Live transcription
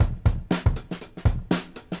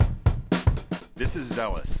This is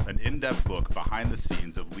Zealous, an in-depth look behind the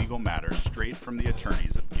scenes of legal matters straight from the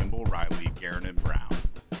attorneys of Gimbel, Riley, Guerin, and Brown.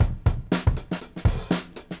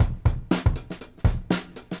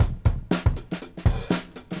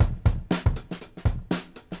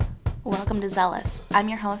 Welcome to Zealous. I'm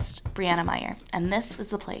your host, Brianna Meyer, and this is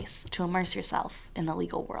the place to immerse yourself in the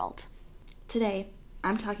legal world. Today,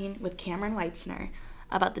 I'm talking with Cameron Weitzner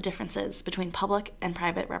about the differences between public and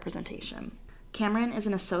private representation. Cameron is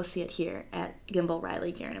an associate here at Gimbel,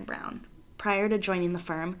 Riley, Guerin, and Brown. Prior to joining the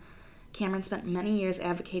firm, Cameron spent many years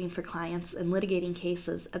advocating for clients and litigating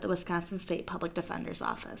cases at the Wisconsin State Public Defender's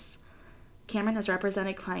Office. Cameron has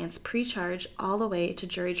represented clients pre-charge all the way to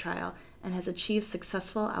jury trial and has achieved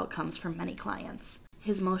successful outcomes for many clients.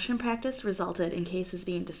 His motion practice resulted in cases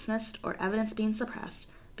being dismissed or evidence being suppressed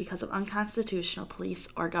because of unconstitutional police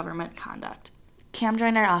or government conduct. Cam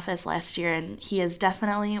joined our office last year, and he is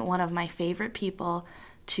definitely one of my favorite people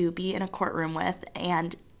to be in a courtroom with,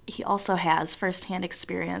 and he also has firsthand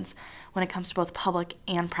experience when it comes to both public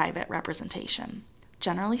and private representation.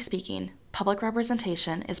 Generally speaking, public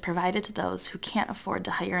representation is provided to those who can't afford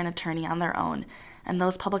to hire an attorney on their own, and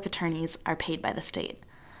those public attorneys are paid by the state.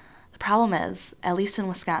 The problem is, at least in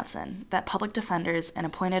Wisconsin, that public defenders and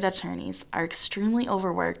appointed attorneys are extremely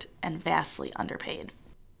overworked and vastly underpaid.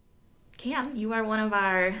 Cam, you are one of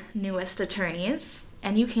our newest attorneys,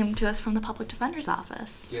 and you came to us from the Public Defender's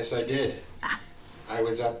Office. Yes, I did. I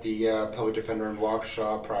was at the Public Defender in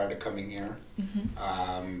Waukesha prior to coming here.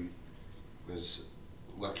 Was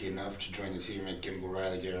lucky enough to join the team at Gimbel,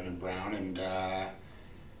 Riley, Guerin, and Brown, and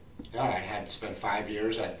I had spent 5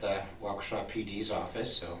 years at the Waukesha PD's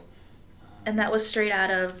office. So. And that was straight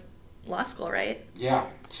out of law school, right? Yeah.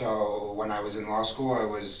 So when I was in law school, I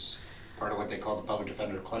was part of what they call the Public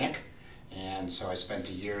Defender Clinic. And so I spent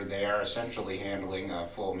a year there essentially handling a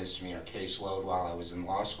full misdemeanor caseload while I was in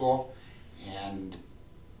law school. And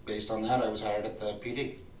based on that, I was hired at the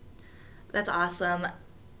PD. That's awesome.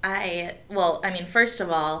 First of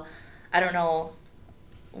all, I don't know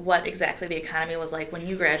what exactly the economy was like when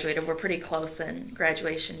you graduated. We're pretty close in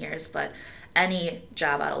graduation years, but any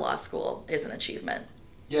job out of law school is an achievement.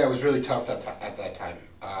 Yeah, it was really tough at that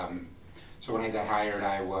time. So when I got hired,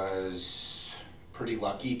 I was pretty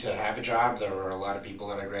lucky to have a job. There were a lot of people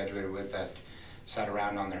that I graduated with that sat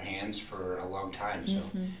around on their hands for a long time. So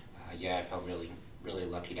I felt really, really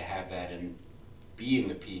lucky to have that, and being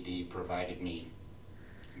the PD provided me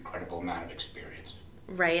an incredible amount of experience.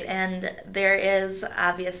 Right, and there is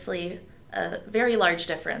obviously a very large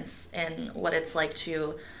difference in what it's like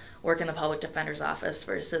to work in the public defender's office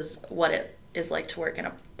versus what it is like to work in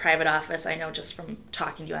a private office. I know just from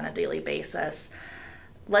talking to you on a daily basis.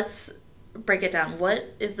 Let's break it down.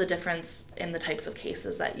 What is the difference in the types of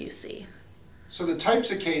cases that you see? So the types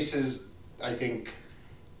of cases, I think,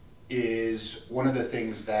 is one of the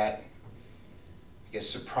things that I guess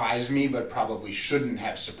surprised me, but probably shouldn't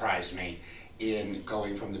have surprised me in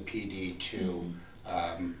going from the PD to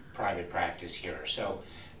private practice here. So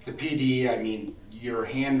the PD, I mean, you're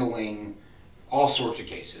handling all sorts of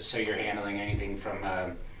cases. So you're handling anything from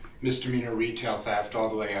misdemeanor retail theft all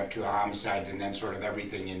the way up to a homicide, and then sort of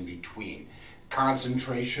everything in between.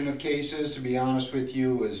 Concentration of cases, to be honest with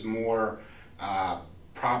you, was more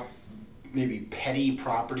maybe petty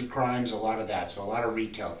property crimes, a lot of that. So a lot of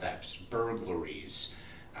retail thefts, burglaries,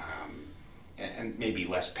 and maybe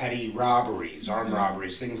less petty robberies, armed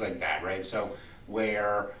robberies, things like that, right? So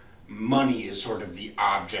where money is sort of the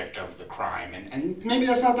object of the crime. And maybe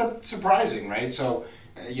that's not that surprising, right? So,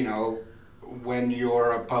 when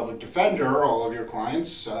you're a public defender, all of your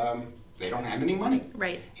clients, they don't have any money.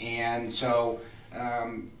 Right. And so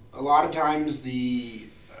a lot of times the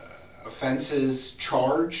offenses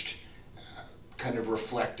charged kind of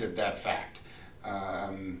reflected that fact.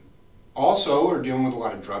 Also, we're dealing with a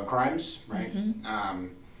lot of drug crimes, right?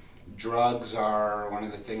 Drugs are one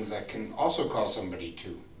of the things that can also cause somebody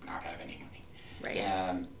to not have any money.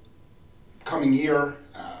 Right. Coming here,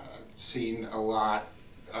 seen a lot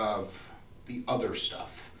of the other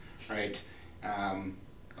stuff, right?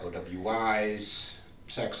 OWIs,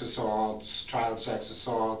 sex assaults,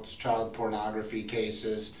 child pornography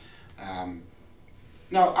cases.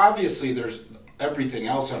 Now, obviously, there's everything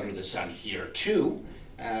else under the sun here too,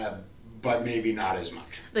 but maybe not as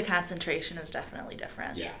much. The concentration is definitely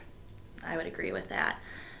different. Yeah. I would agree with that.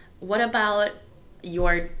 What about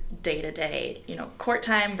your day-to-day, court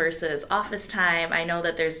time versus office time? I know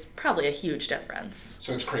that there's probably a huge difference.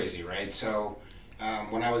 So it's crazy, right? So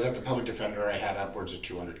when I was at the public defender, I had upwards of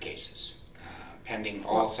 200 cases pending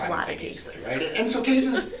all simultaneously, right? And so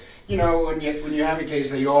cases, when you have a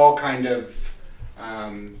case, they all kind of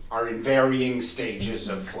are in varying stages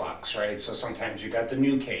of flux, right? So sometimes you got the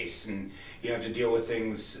new case and you have to deal with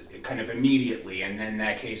things kind of immediately, and then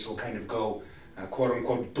that case will kind of go quote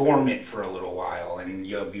unquote dormant for a little while, and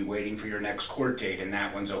you'll be waiting for your next court date, and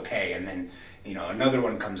that one's okay, and then another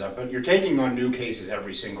one comes up. But you're taking on new cases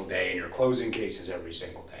every single day, and you're closing cases every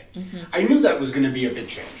single day. I knew that was going to be a big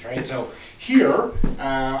change, right? So here,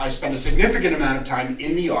 I spent a significant amount of time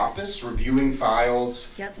in the office reviewing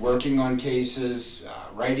files, working on cases,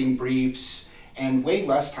 writing briefs, and way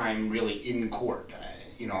less time really in court.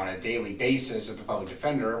 On a daily basis at the public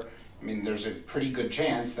defender, I mean, there's a pretty good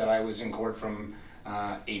chance that I was in court from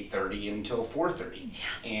 8:30 until 4:30,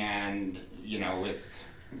 and with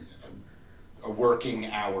a working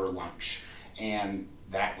hour lunch, and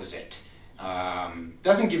that was it.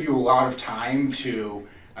 Doesn't give you a lot of time to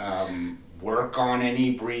work on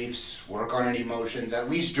any briefs, work on any motions,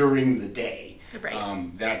 at least during the day.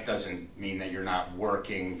 Right. That doesn't mean that you're not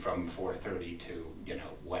working from 4:30 to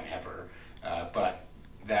whenever, but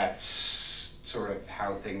that's sort of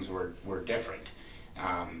how things were different.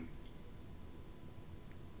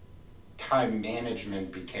 Time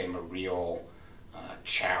management became a real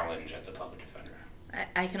challenge at the public defender.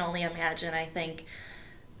 I can only imagine. I think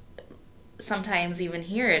sometimes even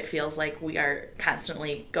here it feels like we are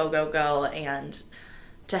constantly go, go, go, and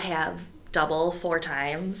to have double, 4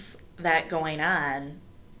 times that going on,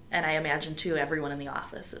 and I imagine too everyone in the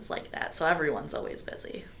office is like that, so everyone's always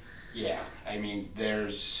busy. Yeah, I mean,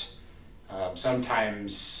 there's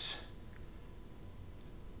sometimes,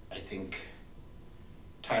 I think,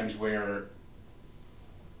 times where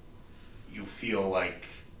you feel like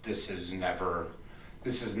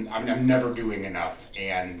I'm never doing enough,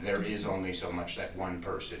 and there is only so much that one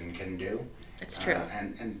person can do. It's true.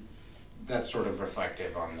 And that's sort of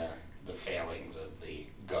reflective on the failings of the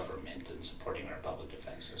government in supporting our public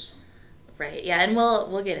defense system. Right, yeah, and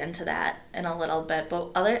we'll get into that in a little bit,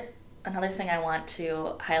 but another thing I want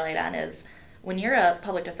to highlight on is when you're a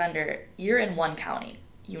public defender, you're in one county.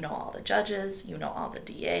 You know all the judges, you know all the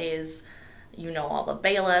DAs, you know all the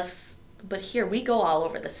bailiffs, but here we go all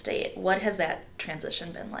over the state. What has that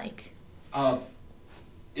transition been like?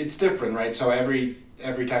 It's different, right? So every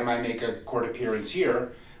time I make a court appearance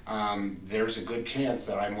here, there's a good chance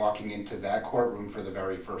that I'm walking into that courtroom for the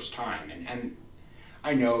very first time. And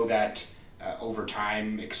I know that over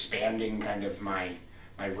time, expanding kind of my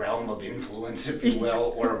realm of influence, if you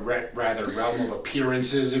will, or rather realm of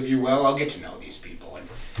appearances, if you will, I'll get to know these people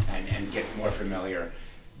and get more familiar.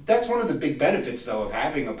 That's one of the big benefits, though, of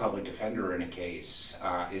having a public defender in a case,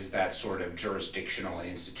 is that sort of jurisdictional and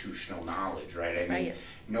institutional knowledge, right? I mean,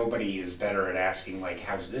 nobody is better at asking, like,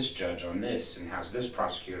 how's this judge on this, and how's this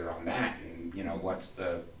prosecutor on that, and, what's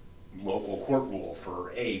the local court rule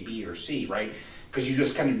for A, B, or C, right? Because you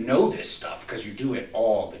just kind of know this stuff because you do it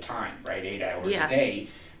all the time, right? 8 hours a day,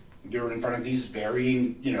 you're in front of these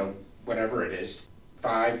varying, whatever it is,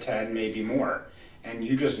 5, 10, maybe more, and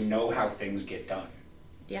you just know how things get done.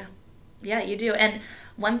 Yeah, you do. And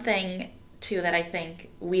one thing, too, that I think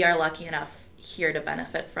we are lucky enough here to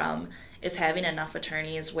benefit from is having enough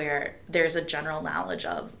attorneys where there's a general knowledge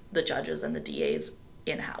of the judges and the DAs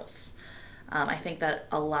in-house. I think that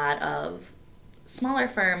a lot of smaller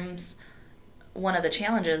firms, one of the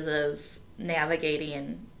challenges is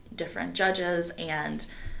navigating different judges, and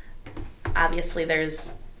obviously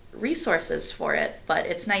there's resources for it, but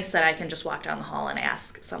it's nice that I can just walk down the hall and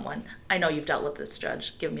ask someone, I know you've dealt with this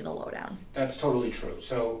judge, give me the lowdown. That's totally true.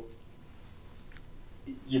 So,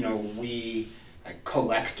 we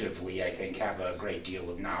collectively, I think, have a great deal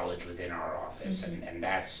of knowledge within our office, and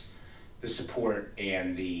that's the support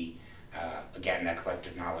and the, again, that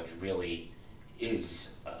collective knowledge really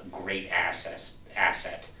is a great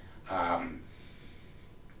asset.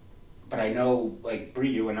 But I know, like, Bree,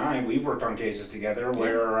 you and I, we've worked on cases together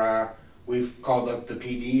where we've called up the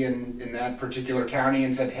PD in that particular county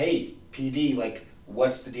and said, hey, PD, like,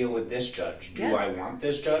 what's the deal with this judge? Do I want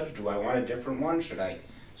this judge? Do I want a different one? Should I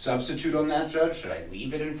substitute on that judge? Should I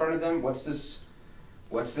leave it in front of them? What's this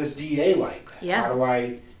DA like? Yeah.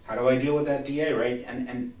 How do I deal with that DA, right?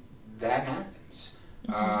 And that happens.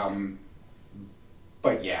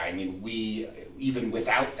 But yeah, I mean, we, even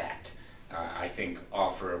without that, I think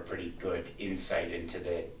offer a pretty good insight into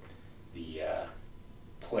the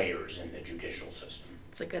players in the judicial system.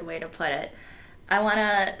 It's a good way to put it. I want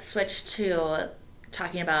to switch to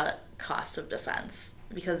talking about cost of defense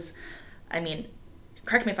because, I mean,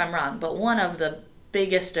 correct me if I'm wrong, but one of the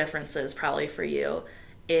biggest differences probably for you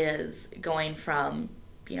is going from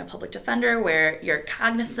being a public defender where you're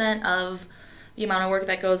cognizant of the amount of work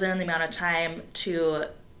that goes in, the amount of time, to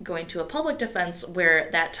going to a public defense where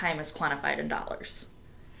that time is quantified in dollars?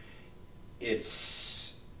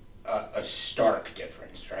 It's a stark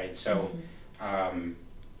difference, right? So,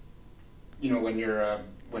 you know, when you're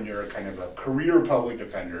a kind of a career public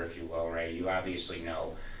defender, if you will, right, you obviously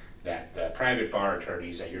know that the private bar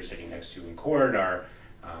attorneys that you're sitting next to in court are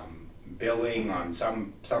billing on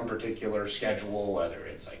some particular schedule, whether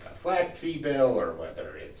it's like a flat fee bill or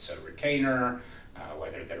whether it's a retainer,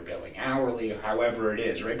 whether they're billing hourly, however it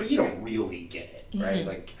is, right? But you don't really get it, right?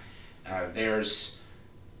 Like there's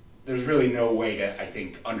really no way to, I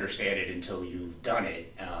think, understand it until you've done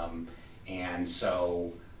it. And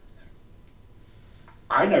so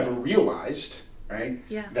I never realized, right,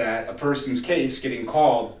 that a person's case getting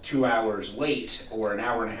called 2 hours late or an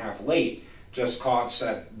hour and a half late just costs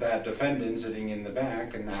that defendant sitting in the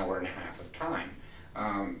back an hour and a half of time.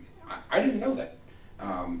 I didn't know that.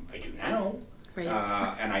 I do now. Right.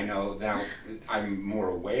 And I know now I'm more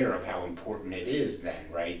aware of how important it is then,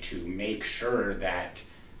 right, to make sure that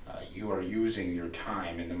you are using your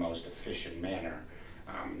time in the most efficient manner,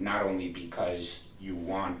 not only because you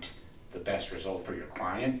want the best result for your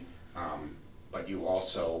client, but you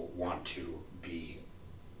also want to be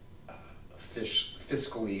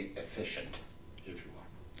fiscally efficient, if you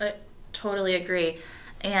will. I totally agree.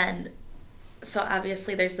 And so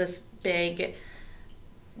obviously there's this big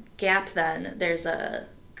gap then. There's a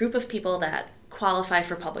group of people that qualify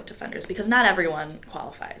for public defenders because not everyone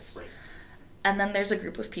qualifies. Right. And then there's a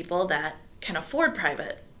group of people that can afford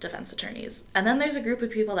private defense attorneys. And then there's a group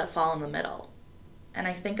of people that fall in the middle. And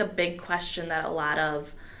I think a big question that a lot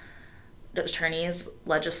of attorneys,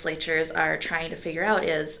 legislatures are trying to figure out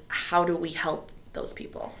is how do we help those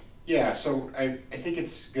people? Yeah, so I think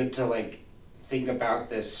it's good to like think about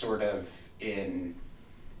this sort of in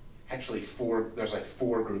actually there's like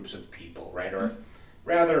four groups of people, right? Or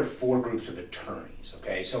rather 4 groups of attorneys,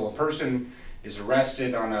 okay? So a person is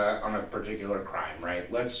arrested on a particular crime, right?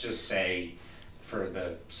 Let's just say, for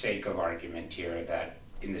the sake of argument here, that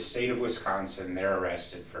in the state of Wisconsin, they're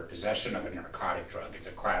arrested for possession of a narcotic drug. It's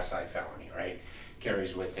a Class I felony, right?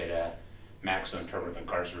 Carries with it a maximum term of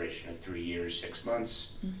incarceration of 3 years, 6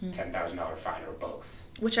 months, $10,000 fine, or both.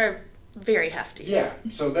 Which are very hefty. Yeah,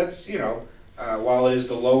 so that's, you know, while it is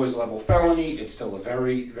the lowest level felony, it's still a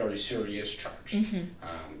very, very serious charge.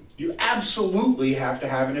 You absolutely have to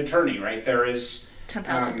have an attorney, right? There is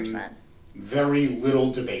 10,000%. Very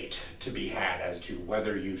little debate to be had as to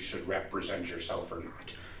whether you should represent yourself or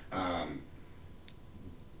not.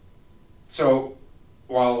 So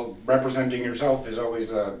while representing yourself is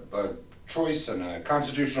always a choice and a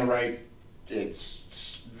constitutional right,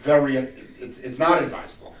 it's not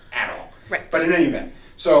advisable at all. Right. But in any event,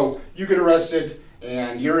 so you get arrested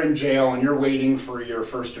and you're in jail and you're waiting for your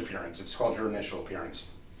first appearance. It's called your initial appearance.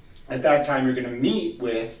 At that time, you're going to meet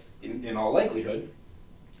with, in all likelihood,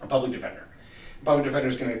 a public defender. A public defender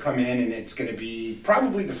is going to come in, and it's going to be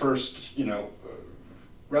probably the first, you know,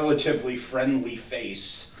 relatively friendly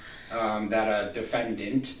face that a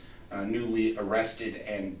defendant, newly arrested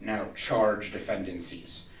and now charged defendant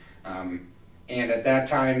sees. And at that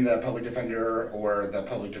time, the public defender or the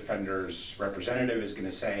public defender's representative is going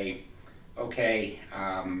to say, okay,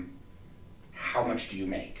 how much do you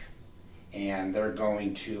make? And they're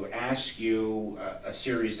going to ask you a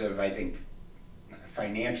series of, I think,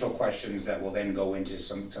 financial questions that will then go into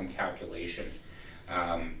some calculation.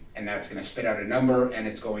 And that's going to spit out a number, and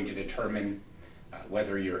it's going to determine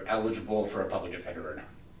whether you're eligible for a public defender or not.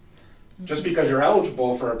 Just because you're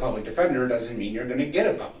eligible for a public defender doesn't mean you're going to get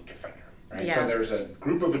a public defender, right? Yeah. So there's a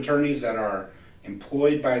group of attorneys that are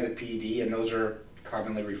employed by the PD, and those are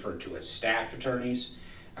commonly referred to as staff attorneys.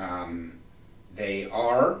 They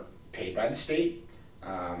are paid by the state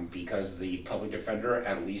because the public defender,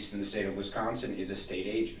 at least in the state of Wisconsin, is a state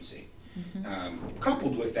agency.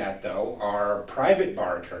 Coupled with that, though, are private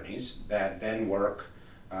bar attorneys that then work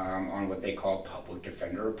on what they call public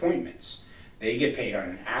defender appointments. They get paid on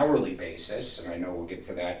an hourly basis, and I know we'll get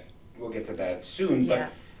to that soon, Yeah.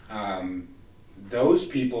 but those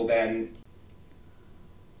people then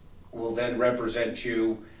will then represent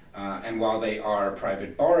you, and while they are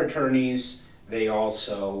private bar attorneys, they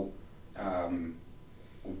also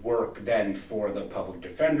work then for the public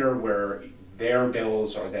defender, where their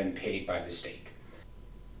bills are then paid by the state.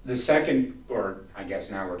 The second, or I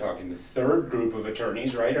guess now we're talking the third group of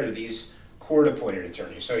attorneys, right, are these court-appointed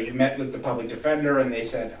attorneys. So you met with the public defender and they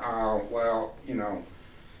said, oh, well, you know,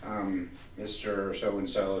 Mr.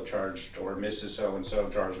 So-and-so charged, or Mrs. So-and-so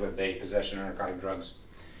charged with a possession of narcotic drugs.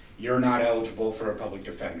 You're not eligible for a public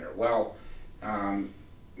defender. Well,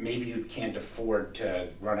 maybe you can't afford to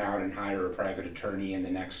run out and hire a private attorney in the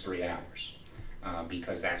next 3 hours.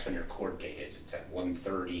 because that's when your court date is. It's at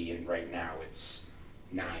 1:30, and right now it's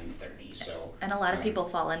 9:30. So And a lot of people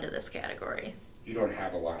fall into this category. you don't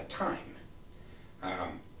have a lot of time.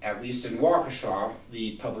 At least in Waukesha,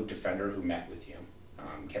 the public defender who met with you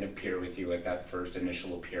can appear with you at that first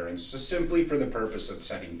initial appearance, just simply for the purpose of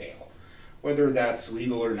setting bail. Whether that's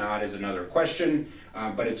legal or not is another question,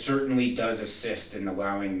 but it certainly does assist in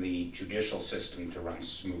allowing the judicial system to run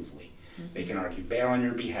smoothly. They can argue bail on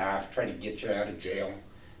your behalf, try to get you out of jail,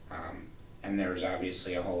 and there's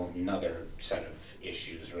obviously a whole another set of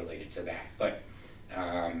issues related to that. But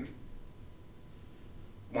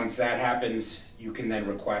once that happens, you can then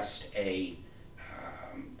request a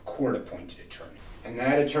court-appointed attorney. And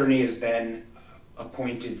that attorney is then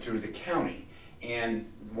appointed through the county. And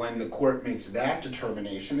when the court makes that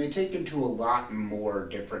determination, they take into a lot more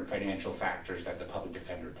different financial factors that the public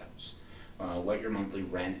defender does. What your monthly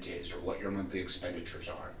rent is, or what your monthly expenditures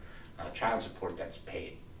are. Child support that's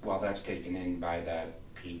paid, while that's taken in by the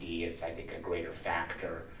PD, it's, I think, a greater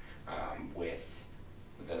factor with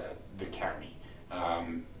the county.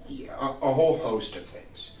 A whole host of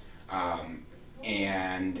things.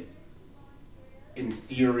 And in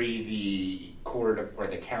theory, the court or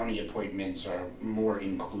the county appointments are more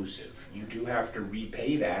inclusive. You do have to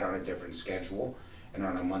repay that on a different schedule and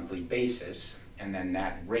on a monthly basis, and then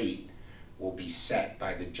that rate will be set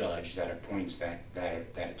by the judge that appoints that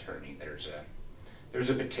attorney. There's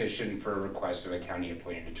a petition for a request of a county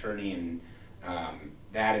appointed attorney, and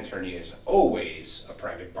that attorney is always a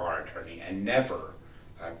private bar attorney and never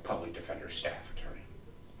a public defender staff attorney.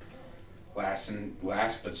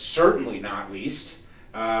 Last but certainly not least,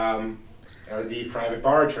 are the private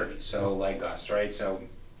bar attorneys, so like us, right? So,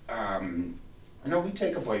 we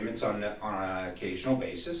take appointments on an occasional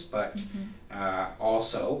basis, but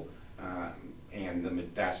also, and the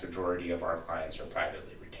vast majority of our clients are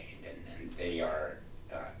privately retained, and they are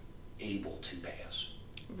able to pay us.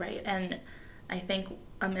 Right, and I think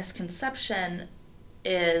a misconception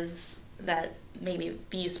is that maybe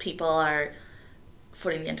these people are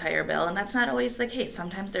footing the entire bill, and that's not always the case.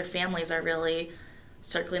 Sometimes their families are really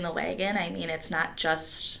circling the wagon. I mean, it's not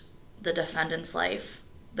just the defendant's life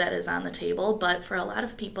that is on the table, but for a lot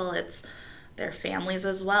of people it's their families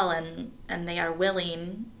as well, and they are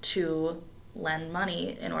willing to lend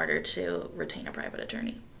money in order to retain a private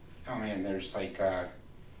attorney. Oh man, there's like a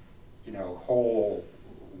whole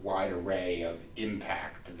wide array of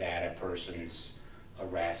impact that a person's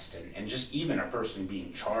arrest and just even a person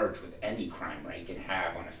being charged with any crime, right, can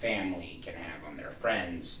have on a family, can have on their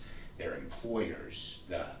friends, their employers,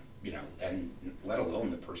 and let alone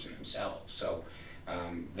the person themselves. So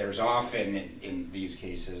there's often in these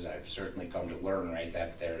cases, I've certainly come to learn, right,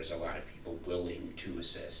 that there's a lot of people willing to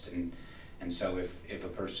assist, and so if a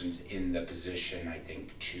person's in the position, I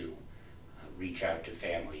think, to reach out to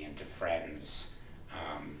family and to friends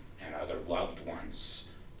and other loved ones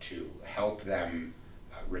to help them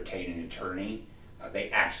retain an attorney,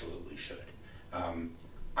 they absolutely should.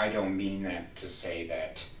 I don't mean that to say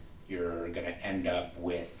that you're going to end up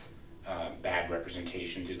with bad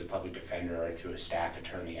representation through the public defender or through a staff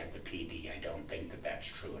attorney at the PD. I don't think that that's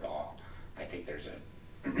true at all. I think there's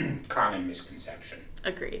a common misconception.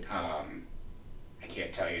 Agreed. I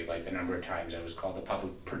can't tell you like the number of times I was called a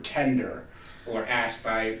public pretender, or asked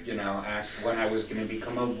when I was going to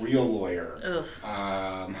become a real lawyer.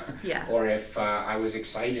 Yeah. Or if I was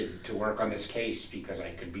excited to work on this case because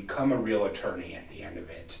I could become a real attorney at the end of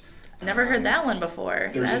it. Never heard that one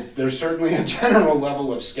before. There's certainly a general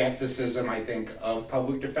level of skepticism, I think, of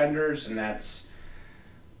public defenders, and that's,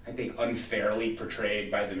 I think, unfairly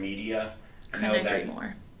portrayed by the media. Couldn't agree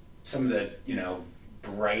more. Some of the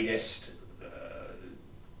brightest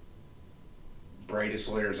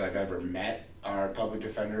lawyers I've ever met are public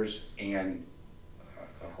defenders, and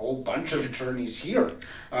a whole bunch of attorneys here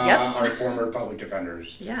are former public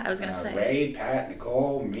defenders. Yeah, I was going to say. Ray, Pat,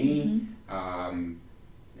 Nicole, me,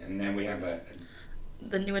 and then we have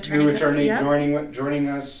the new attorney joining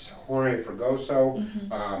us, Jorge Fregoso.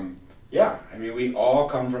 We all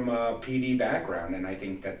come from a PD background, and I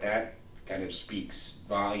think that kind of speaks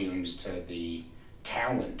volumes to the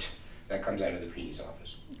talent that comes out of the PD's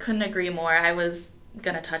office. Couldn't agree more. I was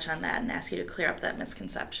going to touch on that and ask you to clear up that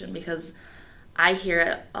misconception, because I hear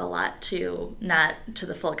it a lot too, not to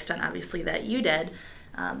the full extent obviously that you did,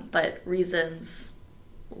 but reasons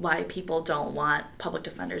why people don't want public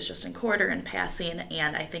defenders just in court or in passing.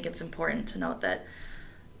 And I think it's important to note that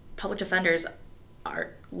public defenders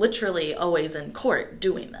are literally always in court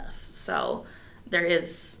doing this. So there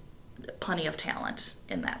is plenty of talent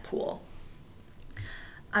in that pool.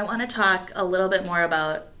 I want to talk a little bit more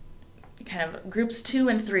about kind of groups 2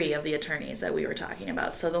 and 3 of the attorneys that we were talking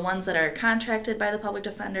about. So the ones that are contracted by the public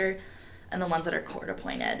defender and the ones that are court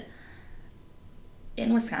appointed.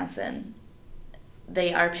 In Wisconsin,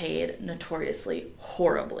 they are paid notoriously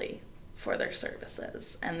horribly for their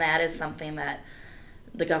services. And that is something that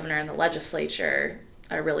the governor and the legislature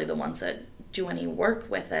are really the ones that do any work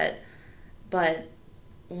with it. But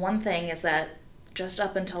one thing is that just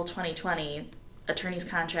up until 2020, attorneys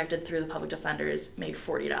contracted through the public defenders made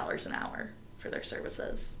 $40 an hour for their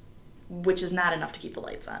services, which is not enough to keep the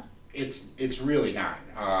lights on. It's really not.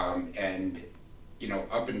 And, you know,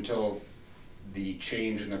 up until the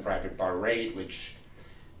change in the private bar rate, which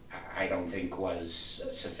I don't think was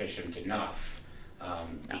sufficient enough,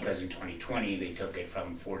 because in 2020 they took it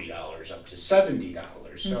from $40 up to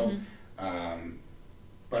 $70. So,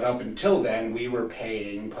 but up until then, we were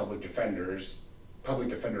paying public defender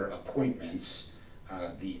appointments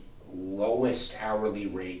the lowest hourly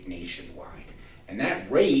rate nationwide. And that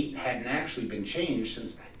rate hadn't actually been changed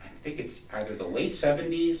since, I think it's either the late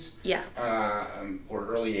 70s or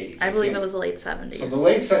early 80s. I believe it was the late 70s.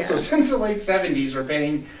 So since the late 70s, we're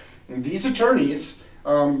paying these attorneys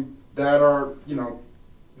that are, you know,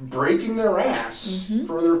 breaking their ass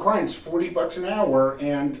for their clients, $40 an hour.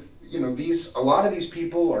 And, you know, a lot of these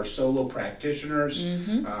people are solo practitioners.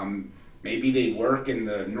 Maybe they work in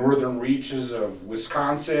the northern reaches of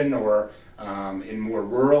Wisconsin or in more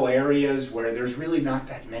rural areas where there's really not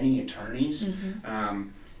that many attorneys.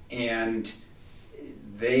 And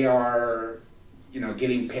they are, you know,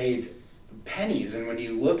 getting paid pennies. And when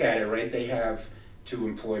you look at it, right, they have to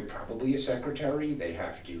employ probably a secretary. They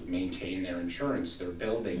have to maintain their insurance, their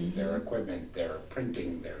building, their equipment, their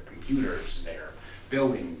printing, their computers, their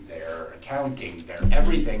billing, their accounting, their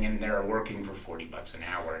everything, and they're working for $40 an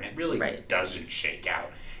hour, and it really doesn't shake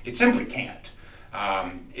out. It simply can't.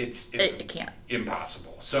 It can't.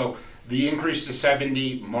 Impossible. So the increase to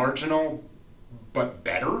 70, marginal, but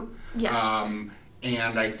better. Yes.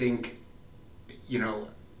 And I think, you know,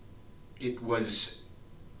 it was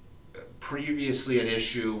previously an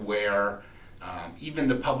issue where even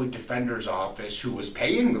the public defender's office, who was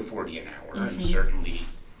paying the $40 an hour, and certainly,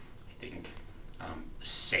 I think,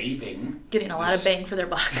 getting a lot of bang for their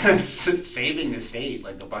buck, saving the state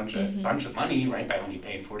like a bunch of money, right, by only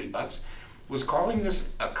paying $40, was calling this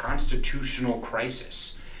a constitutional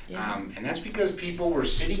crisis. And that's because people were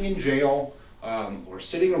sitting in jail or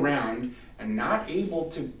sitting around and not able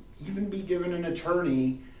to even be given an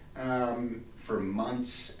attorney for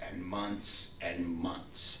months and months and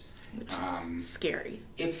months. Which is scary.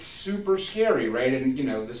 It's super scary, right? And, you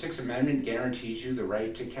know, the Sixth Amendment guarantees you the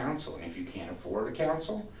right to counsel. And if you can't afford a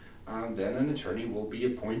counsel, then an attorney will be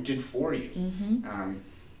appointed for you.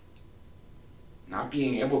 Not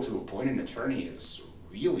being able to appoint an attorney is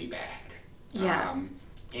really bad.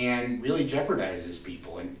 And really jeopardizes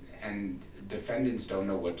people. And defendants don't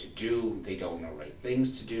know what to do. They don't know right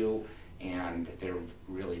things to do. And they're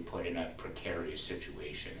really put in a precarious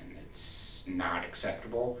situation. And it's not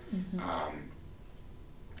acceptable.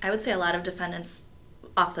 I would say a lot of defendants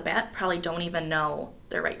off the bat probably don't even know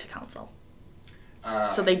their right to counsel.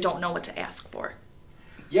 So they don't know what to ask for.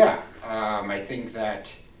 I think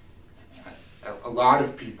that a lot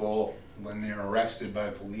of people, when they're arrested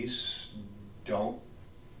by police, don't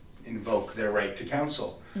invoke their right to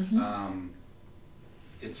counsel.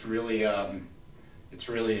 It's really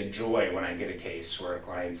a joy when I get a case where a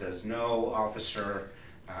client says, "No, officer,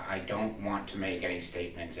 I don't want to make any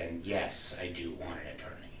statements, and yes, I do want an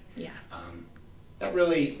attorney." That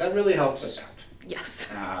really helps us out. Yes.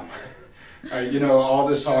 You know, all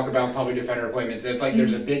this talk about public defender appointments, it's like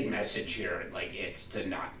there's a big message here, like it's to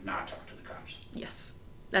not talk to the cops. Yes.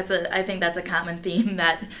 I think that's a common theme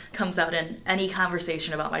that comes out in any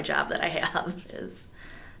conversation about my job that I have, is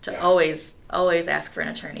to always ask for an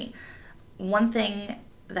attorney. One thing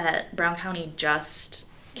that Brown County just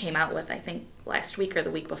came out with, I think last week or the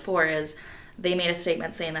week before, is they made a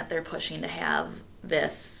statement saying that they're pushing to have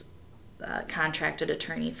this contracted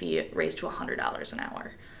attorney fee raised to $100 an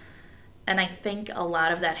hour. And I think a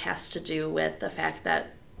lot of that has to do with the fact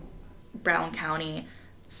that Brown County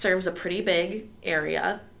serves a pretty big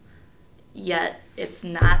area, yet it's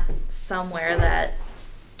not somewhere that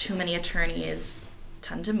too many attorneys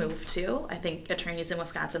tend to move to. I think attorneys in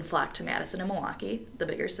Wisconsin flock to Madison and Milwaukee, the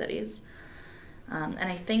bigger cities. And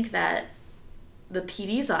I think that the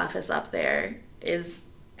PD's office up there is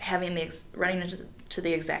running into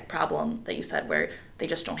the exact problem that you said, where they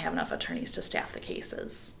just don't have enough attorneys to staff the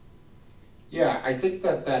cases. Yeah, I think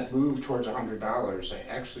that move towards $100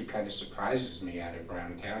 actually kind of surprises me out of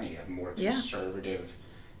Brown County, a more conservative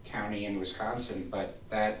county in Wisconsin, but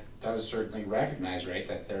that does certainly recognize, right,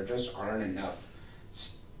 that there just aren't enough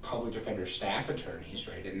public defender staff attorneys,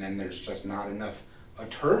 right, and then there's just not enough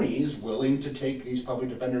attorneys willing to take these public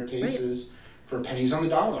defender cases for pennies on the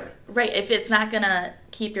dollar. Right. If it's not going to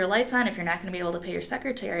keep your lights on, if you're not going to be able to pay your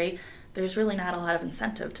secretary, there's really not a lot of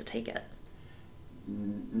incentive to take it.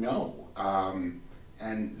 No.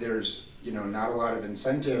 And there's, not a lot of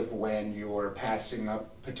incentive when you're passing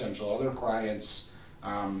up potential other clients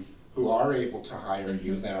who are able to hire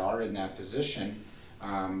you, that are in that position.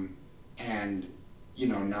 And,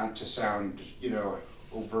 not to sound,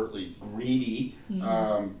 overtly greedy,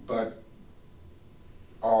 but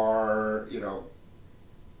are,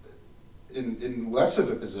 in less of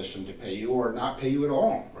a position to pay you or not pay you at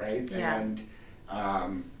all, right? Yeah.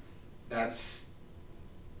 And that's,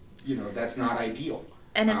 that's not ideal.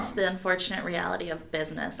 And it's the unfortunate reality of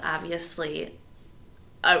business. Obviously,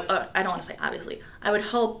 I don't want to say obviously. I would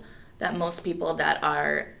hope that most people that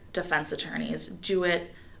are defense attorneys do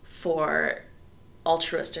it for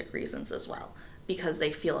altruistic reasons as well, because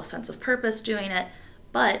they feel a sense of purpose doing it.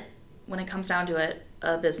 But when it comes down to it,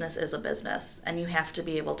 a business is a business, and you have to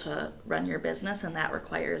be able to run your business, and that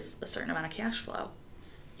requires a certain amount of cash flow.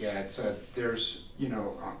 Yeah, there's,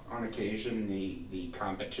 on occasion the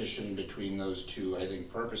competition between those two, I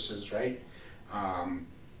think, purposes, right?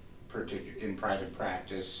 Particularly in private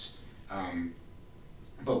practice,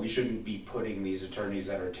 but we shouldn't be putting these attorneys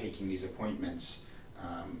that are taking these appointments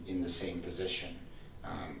in the same position,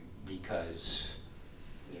 because,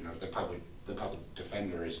 the public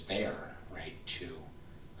defender is there, right, to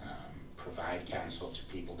provide counsel to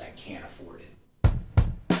people that can't afford it.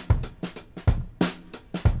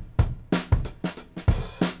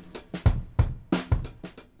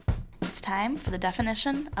 Time for the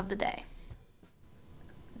definition of the day.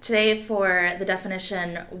 Today, for the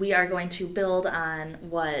definition, we are going to build on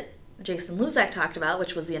what Jason Luzak talked about,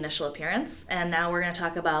 which was the initial appearance, and now we're going to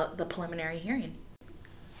talk about the preliminary hearing.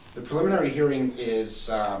 The preliminary hearing is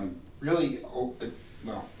really,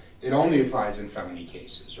 it only applies in felony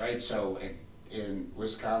cases, right? So in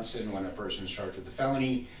Wisconsin, when a person's charged with a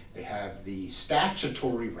felony, they have the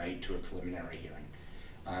statutory right to a preliminary hearing.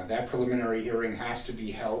 That preliminary hearing has to be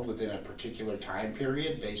held within a particular time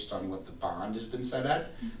period based on what the bond has been set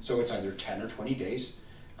at. So it's either 10 or 20 days,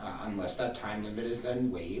 unless that time limit is then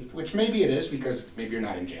waived, which maybe it is because maybe you're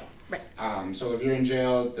not in jail. Right. So if you're in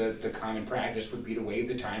jail, the common practice would be to waive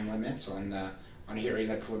the time limits on hearing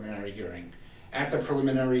the preliminary hearing. At the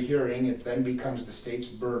preliminary hearing, it then becomes the state's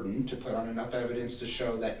burden to put on enough evidence to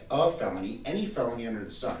show that a felony, any felony under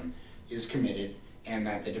the sun, is committed, and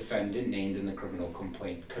that the defendant named in the criminal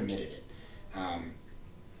complaint committed it.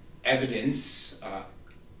 Evidence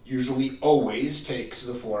usually always takes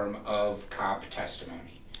the form of cop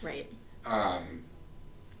testimony. Right.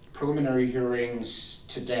 Preliminary hearings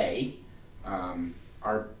today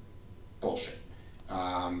are bullshit.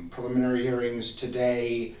 Preliminary hearings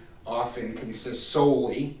today often consist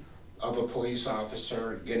solely of a police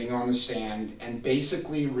officer getting on the stand and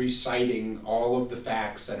basically reciting all of the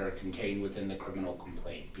facts that are contained within the criminal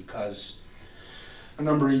complaint, because a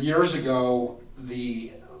number of years ago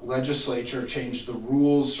the legislature changed the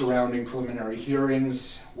rules surrounding preliminary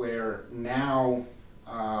hearings, where now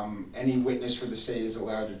any witness for the state is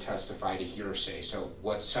allowed to testify to hearsay, so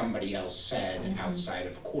what somebody else said outside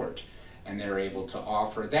of court, and they're able to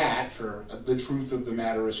offer that for the truth of the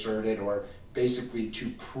matter asserted, or basically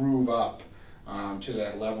to prove up to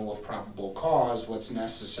that level of probable cause what's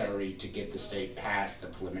necessary to get the state past the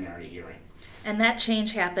preliminary hearing. And that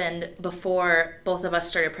change happened before both of us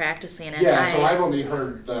started practicing. And yeah, so I've only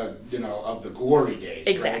heard of the glory days.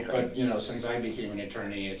 Exactly. Right? But since I became an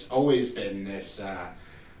attorney, it's always been this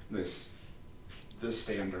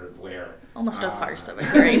standard where almost a farce of a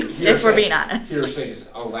hearing, if we're being honest. Hearsay is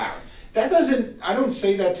allowed. I don't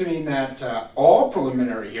say that to mean that all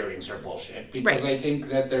preliminary hearings are bullshit, because right. I think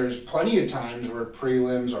that there's plenty of times where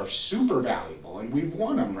prelims are super valuable, and we've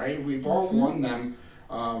won them, right? We've all won them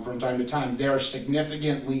from time to time. They're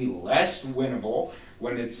significantly less winnable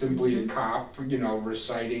when it's simply a cop,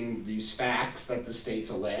 reciting these facts that the state's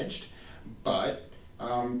alleged. But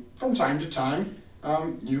from time to time,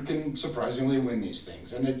 you can surprisingly win these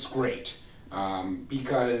things, and it's great.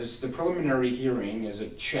 Because the preliminary hearing is a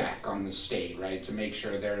check on the state, right, to make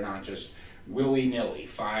sure they're not just willy-nilly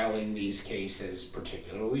filing these cases,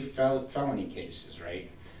 particularly felony cases,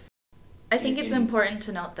 right? I think it's important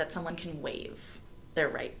to note that someone can waive their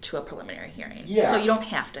right to a preliminary hearing, yeah. So you don't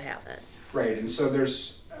have to have it. Right, and so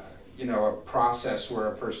there's a process where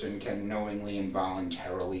a person can knowingly and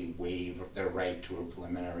voluntarily waive their right to a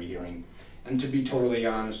preliminary hearing. And to be totally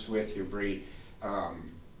honest with you, Bree,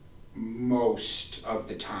 most of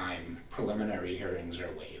the time preliminary hearings are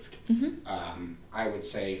waived. I would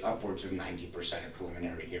say upwards of 90% of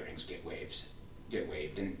preliminary hearings get waived,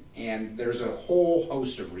 and there's a whole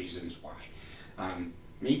host of reasons why.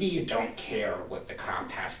 Maybe you don't care what the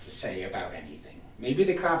cop has to say about anything. Maybe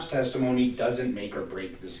the cop's testimony doesn't make or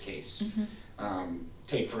break this case.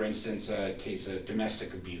 Take, for instance, a case of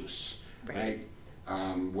domestic abuse, right?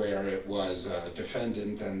 Where it was a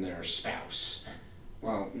defendant and their spouse.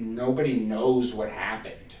 Well, nobody knows what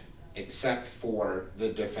happened except for the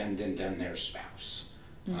defendant and their spouse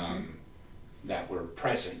that were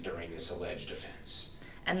present during this alleged offense.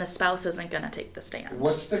 And the spouse isn't going to take the stand.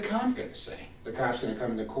 What's the cop going to say? The cop's going to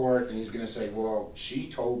come into court and he's going to say, well, she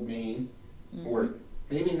told me, or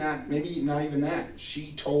maybe not even that.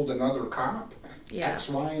 She told another cop X,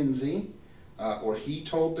 Y, and Z, or he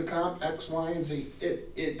told the cop X, Y, and Z.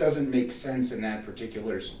 It doesn't make sense in that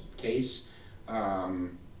particular case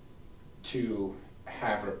to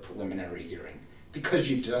have a preliminary hearing because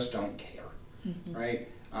you just don't care, right?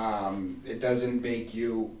 It doesn't make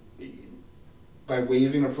you, by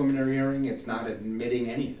waiving a preliminary hearing, it's not admitting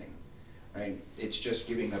anything, right? It's just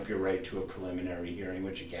giving up your right to a preliminary hearing,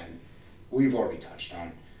 which again, we've already touched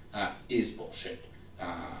on, is bullshit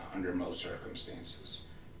under most circumstances.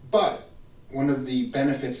 But one of the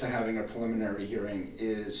benefits to having a preliminary hearing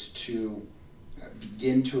is to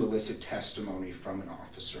begin to elicit testimony from an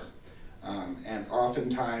officer. And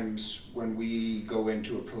oftentimes when we go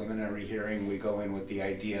into a preliminary hearing, we go in with the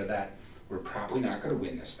idea that we're probably not going to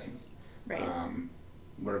win this thing. Right.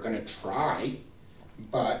 We're going to try,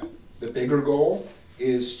 but the bigger goal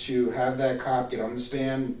is to have that cop get on the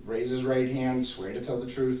stand, raise his right hand, swear to tell the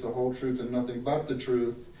truth, the whole truth, and nothing but the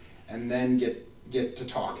truth, and then get to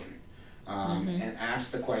talking and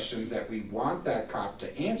ask the questions that we want that cop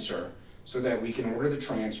to answer so that we can order the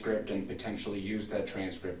transcript and potentially use that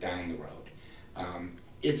transcript down the road.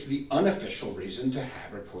 It's the unofficial reason to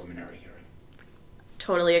have a preliminary hearing.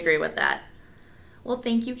 Totally agree with that. Well,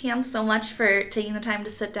 thank you, Cam, so much for taking the time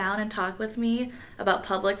to sit down and talk with me about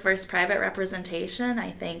public versus private representation.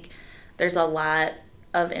 I think there's a lot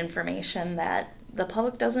of information that the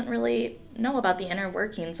public doesn't really know about the inner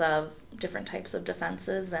workings of different types of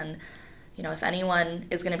defenses. And, you know, if anyone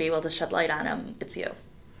is going to be able to shed light on them, it's you.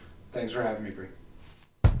 Thanks for having me, Bree.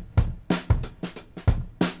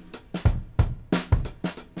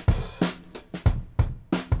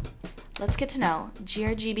 Let's get to know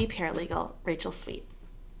GRGB paralegal Rachel Sweet.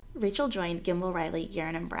 Rachel joined Gimbel Riley,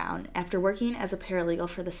 Guerin & Brown after working as a paralegal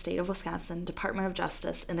for the State of Wisconsin Department of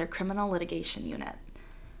Justice in their criminal litigation unit.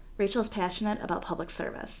 Rachel is passionate about public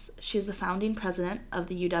service. She is the founding president of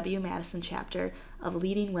the UW-Madison chapter of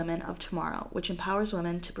Leading Women of Tomorrow, which empowers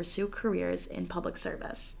women to pursue careers in public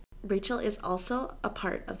service. Rachel is also a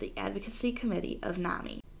part of the advocacy committee of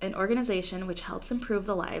NAMI, an organization which helps improve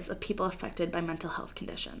the lives of people affected by mental health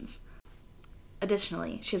conditions.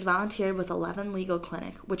 Additionally, she has volunteered with 11 Legal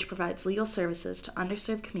Clinic, which provides legal services to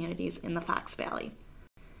underserved communities in the Fox Valley.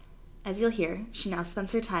 As you'll hear, she now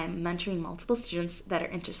spends her time mentoring multiple students that are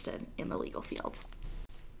interested in the legal field.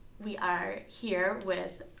 We are here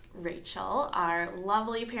with Rachel, our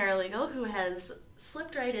lovely paralegal who has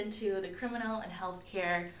slipped right into the criminal and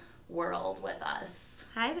healthcare world with us.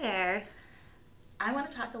 Hi there. I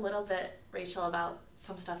want to talk a little bit, Rachel, about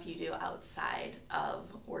some stuff you do outside of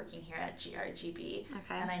working here at GRGB. Okay.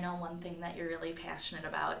 And I know one thing that you're really passionate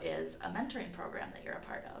about is a mentoring program that you're a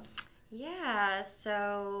part of. Yeah,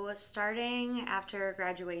 so starting after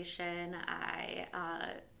graduation, I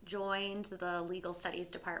joined the legal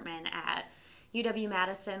studies department at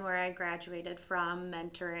UW-Madison, where I graduated from,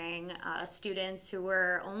 mentoring students who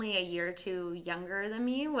were only a year or two younger than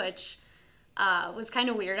me, which was kind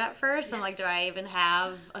of weird at first. I'm like, do I even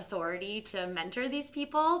have authority to mentor these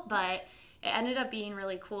people? But it ended up being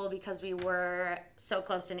really cool because we were so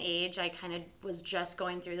close in age. I kind of was just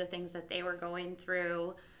going through the things that they were going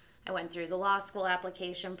through. I went through the law school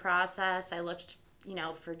application process. I looked,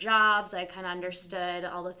 for jobs. I kind of understood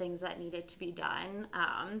all the things that needed to be done.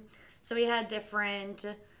 So we had different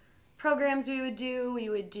programs we would do. We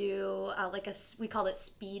would do we called it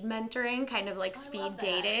speed mentoring, kind of like speed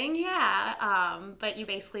dating. Yeah. But you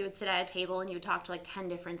basically would sit at a table and you would talk to like 10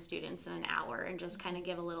 different students in an hour and just kind of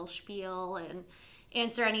give a little spiel and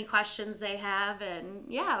answer any questions they have. And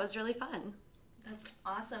yeah, it was really fun. That's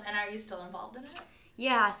awesome. And are you still involved in it?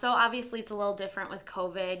 Yeah, so obviously it's a little different with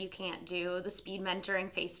COVID. You can't do the speed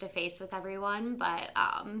mentoring face-to-face with everyone, but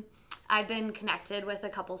I've been connected with a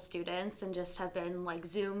couple students and just have been like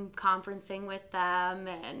Zoom conferencing with them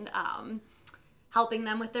and helping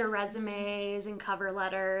them with their resumes and cover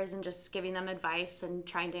letters and just giving them advice and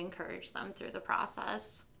trying to encourage them through the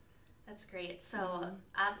process. That's great. So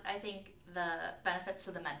I think the benefits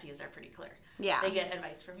to the mentees are pretty clear. Yeah. They get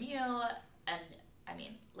advice from you, and I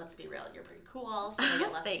mean, let's be real, you're pretty cool, so they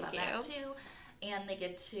get lessons on that too. And they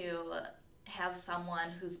get to have someone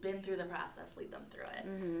who's been through the process lead them through it.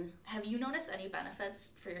 Mm-hmm. Have you noticed any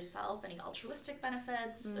benefits for yourself, any altruistic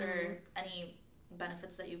benefits or any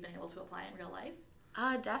benefits that you've been able to apply in real life?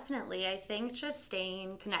 Definitely. I think just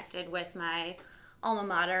staying connected with my alma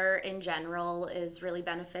mater in general is really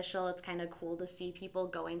beneficial. It's kind of cool to see people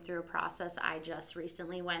going through a process I just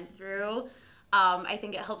recently went through. I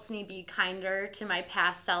think it helps me be kinder to my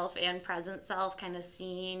past self and present self, kind of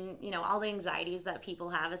seeing, all the anxieties that people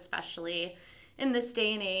have, especially in this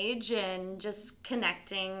day and age, and just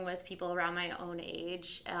connecting with people around my own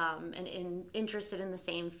age and interested in the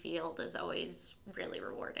same field is always really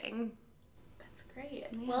rewarding. That's great.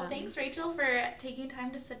 Yeah. Well, thanks, Rachel, for taking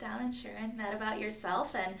time to sit down and sharing that about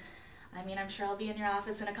yourself. And I mean, I'm sure I'll be in your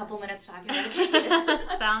office in a couple minutes talking about a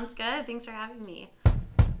case. Sounds good. Thanks for having me.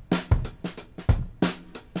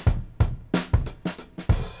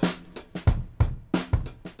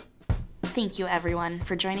 Thank you, everyone,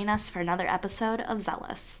 for joining us for another episode of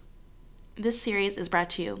Zealous. This series is brought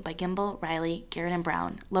to you by Gimbel, Riley, Garrett &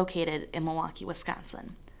 Brown, located in Milwaukee,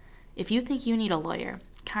 Wisconsin. If you think you need a lawyer,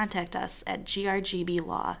 contact us at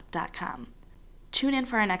grgblaw.com. Tune in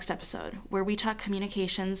for our next episode, where we talk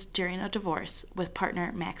communications during a divorce with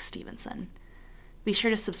partner Max Stevenson. Be sure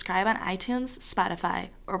to subscribe on iTunes,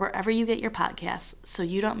 Spotify, or wherever you get your podcasts so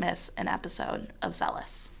you don't miss an episode of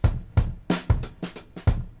Zealous.